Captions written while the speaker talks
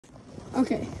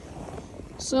Okay.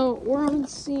 So we're on the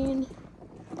scene.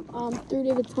 3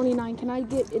 David 29. Can I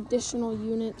get additional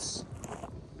units?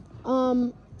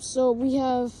 So we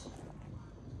have.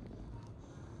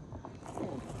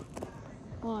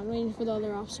 Hold on, waiting for the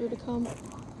other officer to come.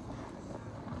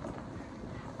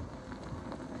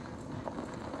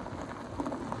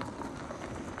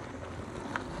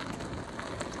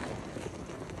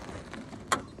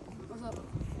 What's up?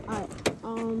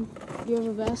 Alright, do you have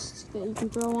a vest that you can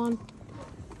throw on?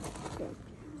 Okay.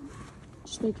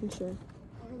 Just making sure.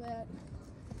 Where's that?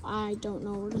 I don't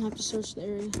know. We're gonna have to search the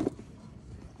area.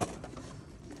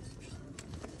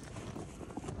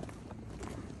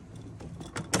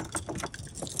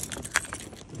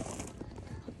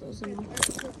 Put those in.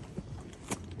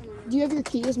 Do you have your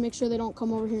keys? Make sure they don't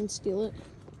come over here and steal it.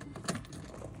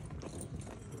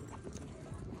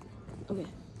 Okay.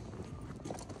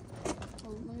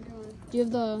 Oh, let me go in. Do you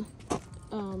have the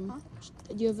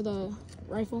do you have the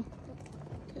rifle?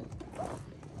 Okay.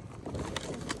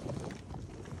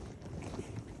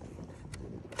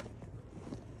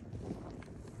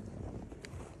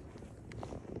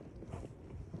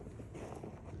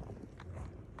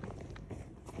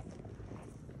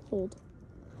 Hold.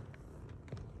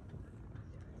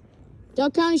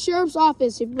 Duck County Sheriff's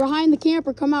Office, if you're behind the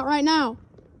camper, come out right now.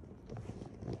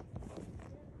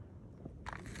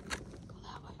 Go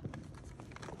that way.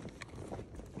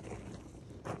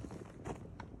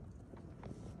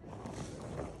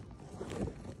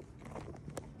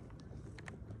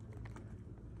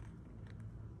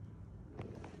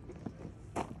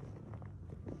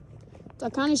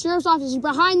 Duck County Sheriff's Office, you're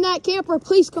behind that camper,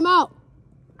 please come out.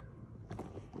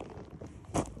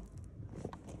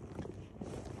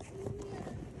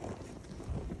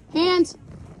 Hands.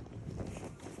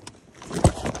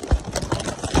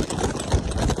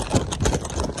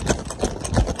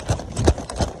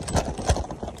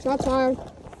 Shots fired.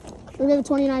 We're giving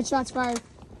 29 shots fired.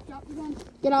 Drop the gun.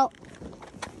 Get out.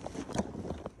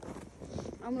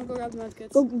 I'm gonna go grab the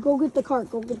medkits. Go get the cart.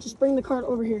 Just bring the cart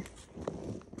over here.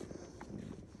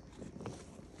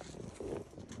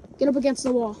 Get up against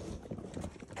the wall.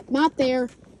 Not there.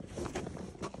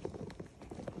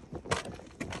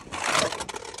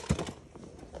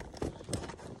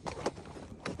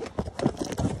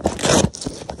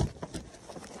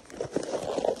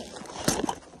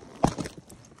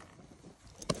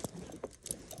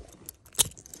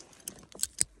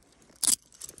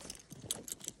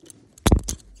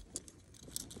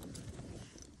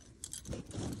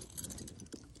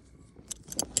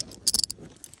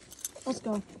 Let's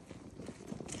go.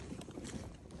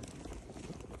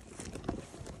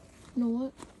 You know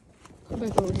what? Come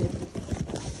back over here.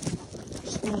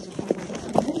 Smells like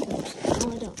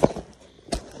no, I don't.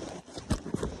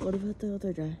 What about the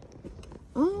other guy?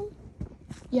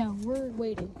 Yeah, we're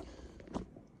waiting.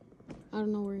 I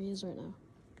don't know where he is right now.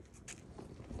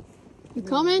 You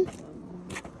coming?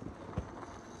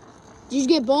 Did you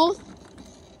get both?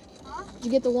 Huh? Did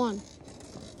you get the one?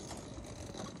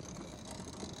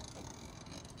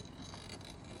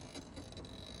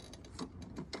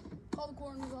 Call the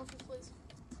coroner's office, please.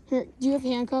 Here, do you have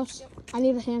handcuffs? Yep. I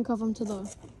need to handcuff him to the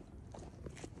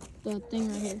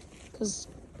thing right here, cause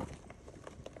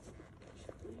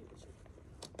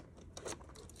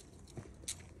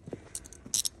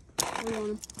Where you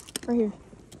want him? right here.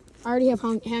 I already have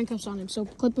handcuffs on him, so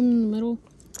clip him in the middle.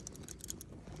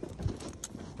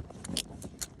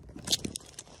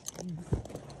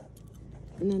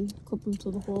 And then clip him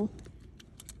to the hole.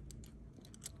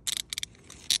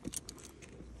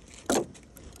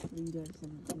 You guys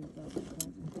can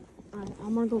Alright,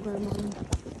 I'm gonna go grab mine.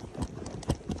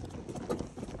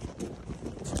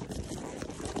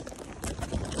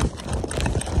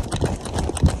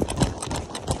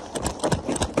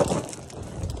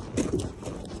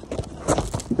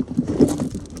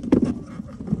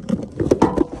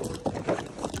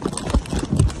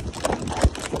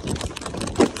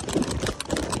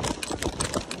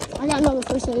 I got another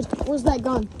first aid. Where's that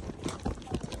gun?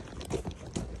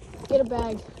 Get a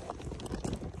bag.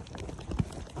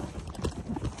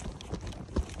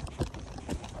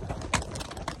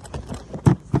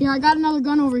 Here, I got another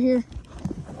gun over here.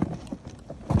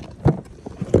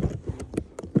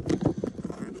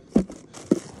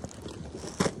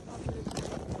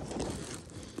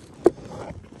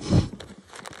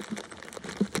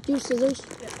 Do you have scissors?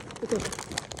 Yeah. Okay.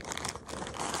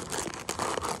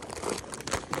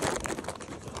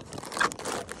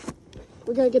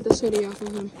 We gotta get this hoodie off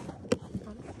of him.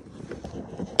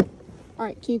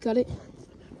 Alright, can you cut it?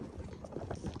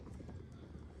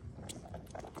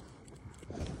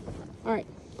 Alright.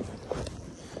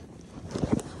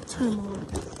 Turn him on.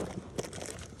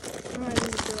 Alright.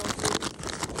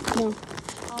 Oh,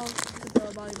 I'll put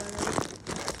the body bag on.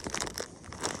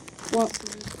 well,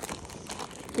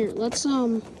 here, let's,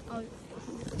 I'll,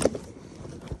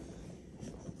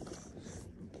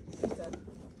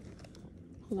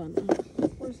 hold on.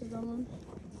 where's the dumb one?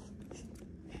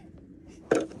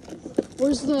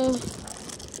 Where's the,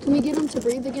 can we get him to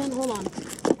breathe again? Hold on.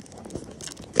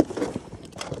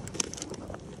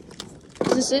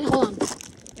 Is this it? Hold on.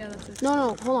 Yeah, that's it.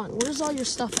 No, hold on. Where's all your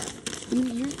stuff at?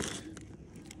 You're,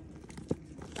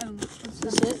 I don't know. is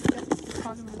this it? Yeah,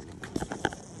 pocket mask.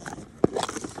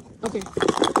 Okay.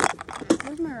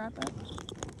 Where's my wrap at?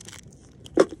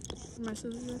 My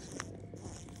scissors.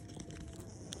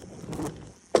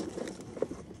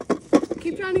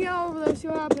 Keep trying to get over there, see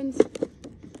what happens.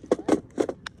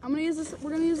 I'm gonna use this,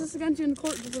 we're gonna use this against you in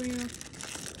court, just so you know.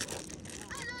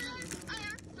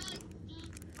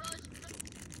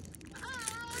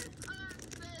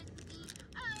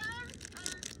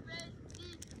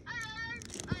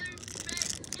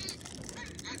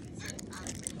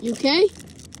 You okay?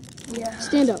 Yeah.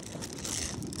 Stand up.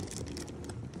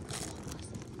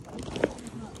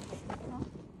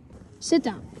 Sit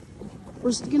down.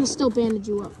 We're gonna still bandage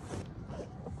you up.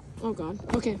 Oh God.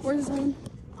 Okay. Where's this one?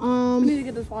 I need Um. to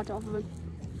get this watch off of it.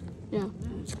 Yeah.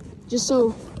 Just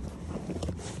so.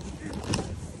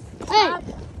 Hey!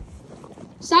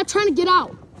 Stop trying to get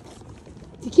out.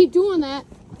 If you keep doing that,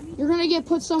 you're gonna get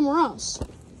put somewhere else.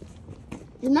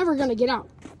 You're never gonna get out.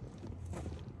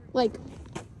 Like.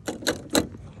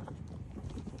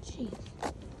 Jeez.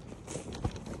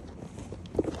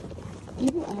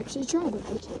 People actually try, but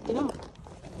they can't get out.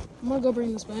 I'm gonna go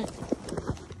bring this back.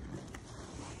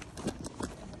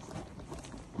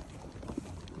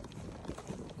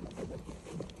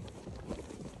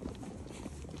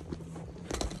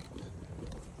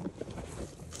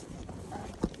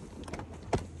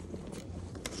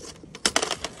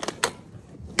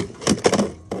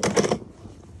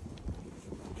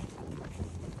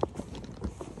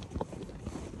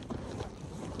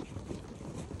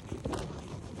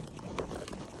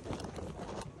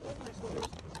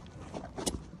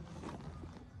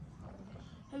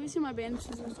 Have you seen my bandage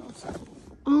scissors also?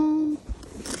 All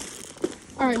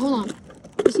right, hold on.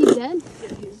 Is he dead?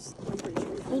 Yeah, he's, I'm pretty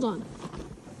sure. Hold on.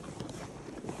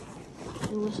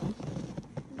 Hey, listen.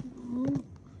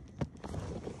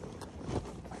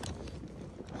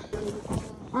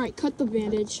 All right, cut the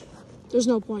bandage. There's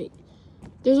no point.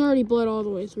 There's already blood all the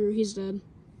way through. He's dead.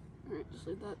 Alright, just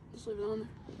leave that. Just leave it on there.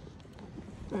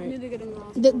 All I right. need to get him to the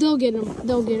hospital. They'll get him.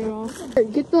 They'll get it all. Here,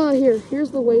 get the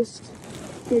Here's the waist.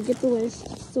 Here, get the waist.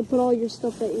 So put all your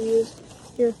stuff that you used.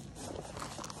 Here.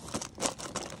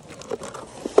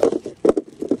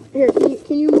 Here,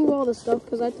 can you move all the stuff?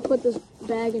 Because I have to put this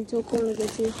bag until Corner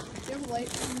gets here. Do you have a light?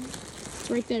 It's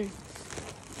right there.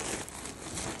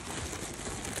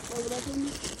 Over that to me?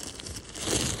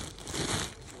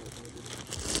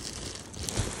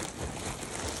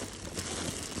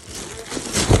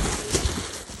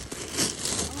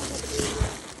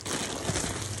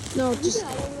 No, just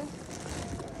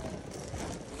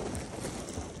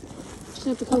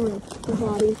have to cover the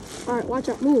body. All right, watch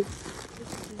out. Move.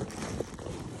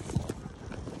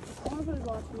 I want to put his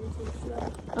watch in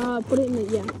the Put it in the,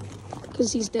 yeah.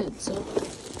 Because he's dead, so. Do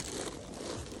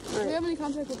we have any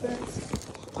contact with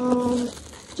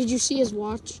parents? Did you see his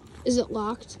watch? Is it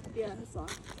locked? Yeah, it's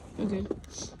locked. Okay.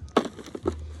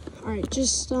 Alright,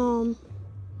 just, Dear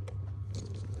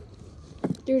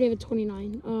David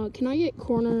 29. Can I get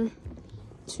Corner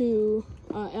to,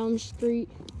 Elm Street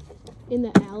in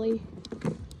the alley?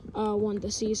 One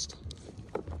deceased.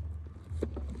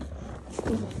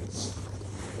 Okay.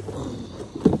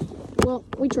 Well,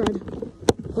 we tried.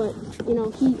 But, you know,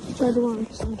 he tried to run,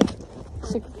 so it's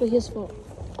technically his fault.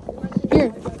 Here,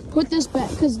 put this back,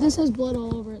 because this has blood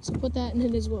all over it, so put that in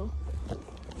it as well.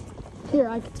 Here,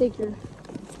 I can take your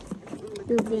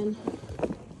bin.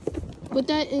 Put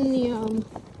that in the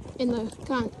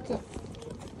con.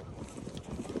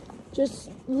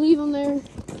 Just leave them there.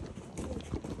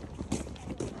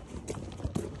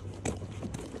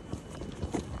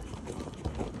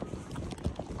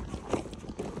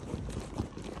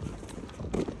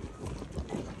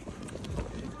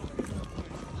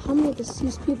 How many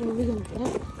deceased people are we gonna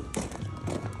get?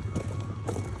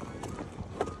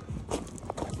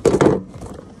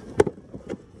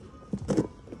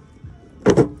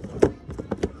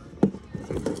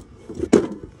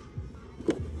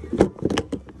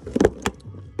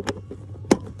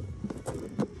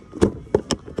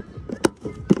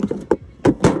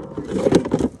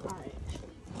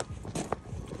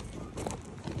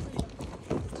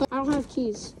 I don't have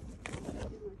keys.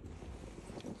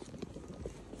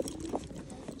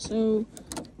 So,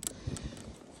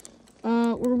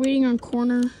 We're waiting on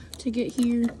Corner to get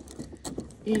here,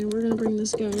 and we're gonna bring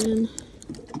this guy in.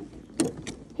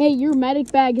 Hey, your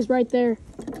medic bag is right there.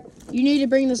 You need to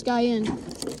bring this guy in.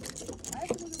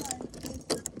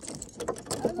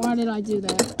 Why did I do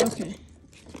that? Okay.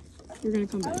 You're gonna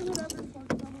come back.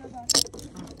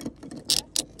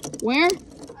 Where?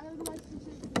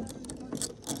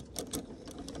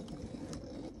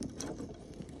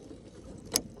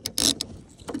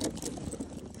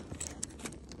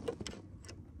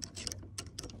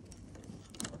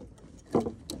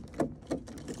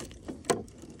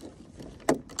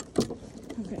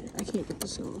 Okay, I can't get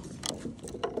this off.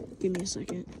 Give me a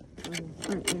second. Alright,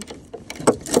 there.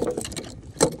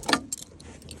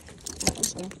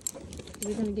 So,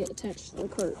 you're gonna get attached to the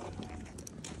cart.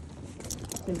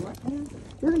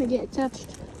 You're gonna get attached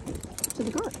to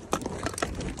the cart.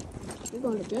 You're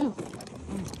going to jail.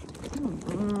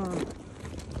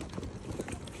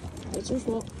 It's your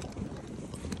fault.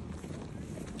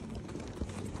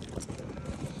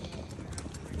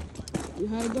 You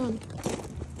had a gun.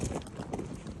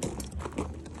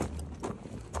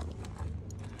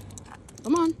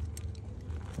 Come on.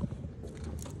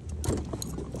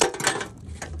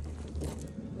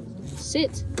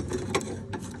 Sit.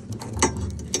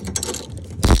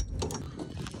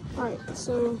 Alright,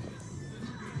 so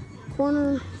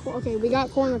Corner. Okay, we got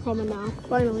Corner coming now,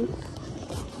 finally.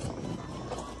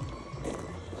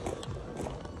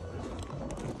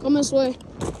 Come this way.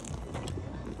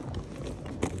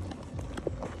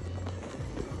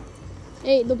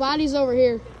 Hey, the body's over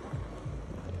here.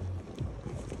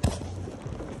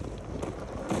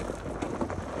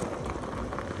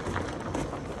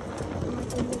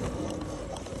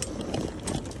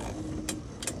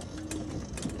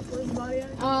 Where's the body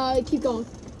at? Keep going.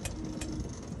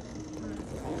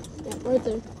 Yeah, right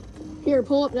there. Here,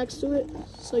 pull up next to it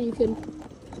so you can.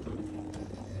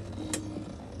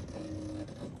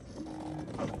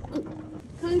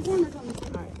 Tiny Corner coming.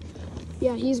 Alright.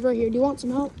 Yeah, he's right here. Do you want some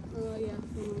help? Yeah.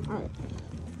 Alright.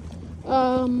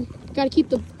 Gotta keep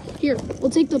the. Here,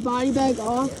 we'll take the body bag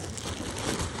off.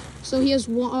 So he has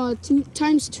 2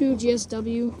 times 2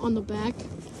 GSW on the back.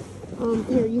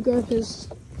 Here, you grab his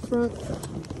front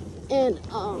and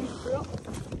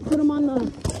put him on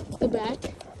the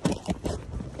back,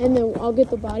 and then I'll get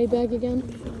the body bag again.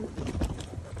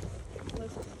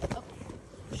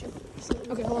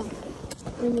 Okay, hold on.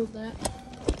 Remove that.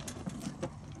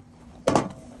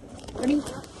 Ready?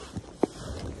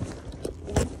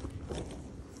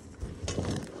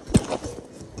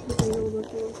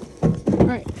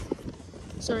 Alright.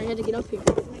 Sorry, I had to get up here.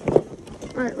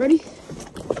 Alright, ready?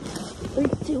 3,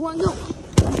 2, 1, go.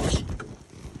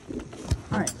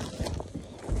 Alright.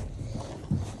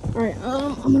 Alright,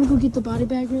 I'm gonna go get the body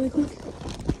bag really quick.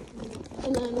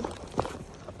 And then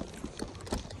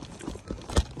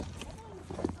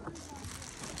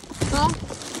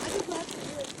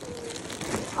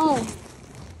oh.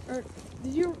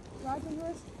 Did you ride him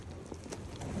first?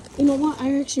 You know what?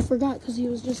 I actually forgot because he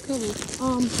was just covered.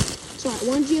 Sorry,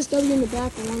 1 GSW in the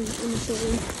back and 1 in the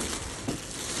shoulder.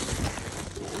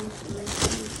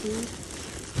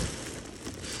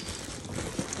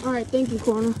 Alright, thank you,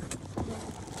 Corner.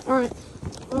 Alright.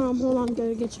 Hold on,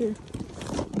 gotta get your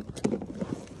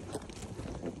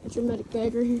medic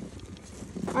bag right here.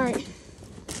 Alright.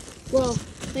 Well,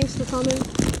 thanks for coming.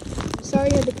 Sorry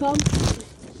you had to come.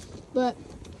 But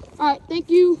alright, thank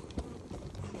you.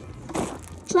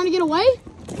 Trying to get away?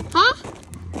 Huh?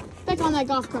 Back on that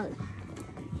golf cart.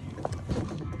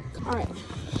 Alright.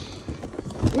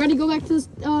 Ready to go back to this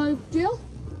jail?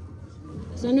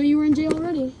 Because I know you were in jail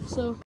already, so.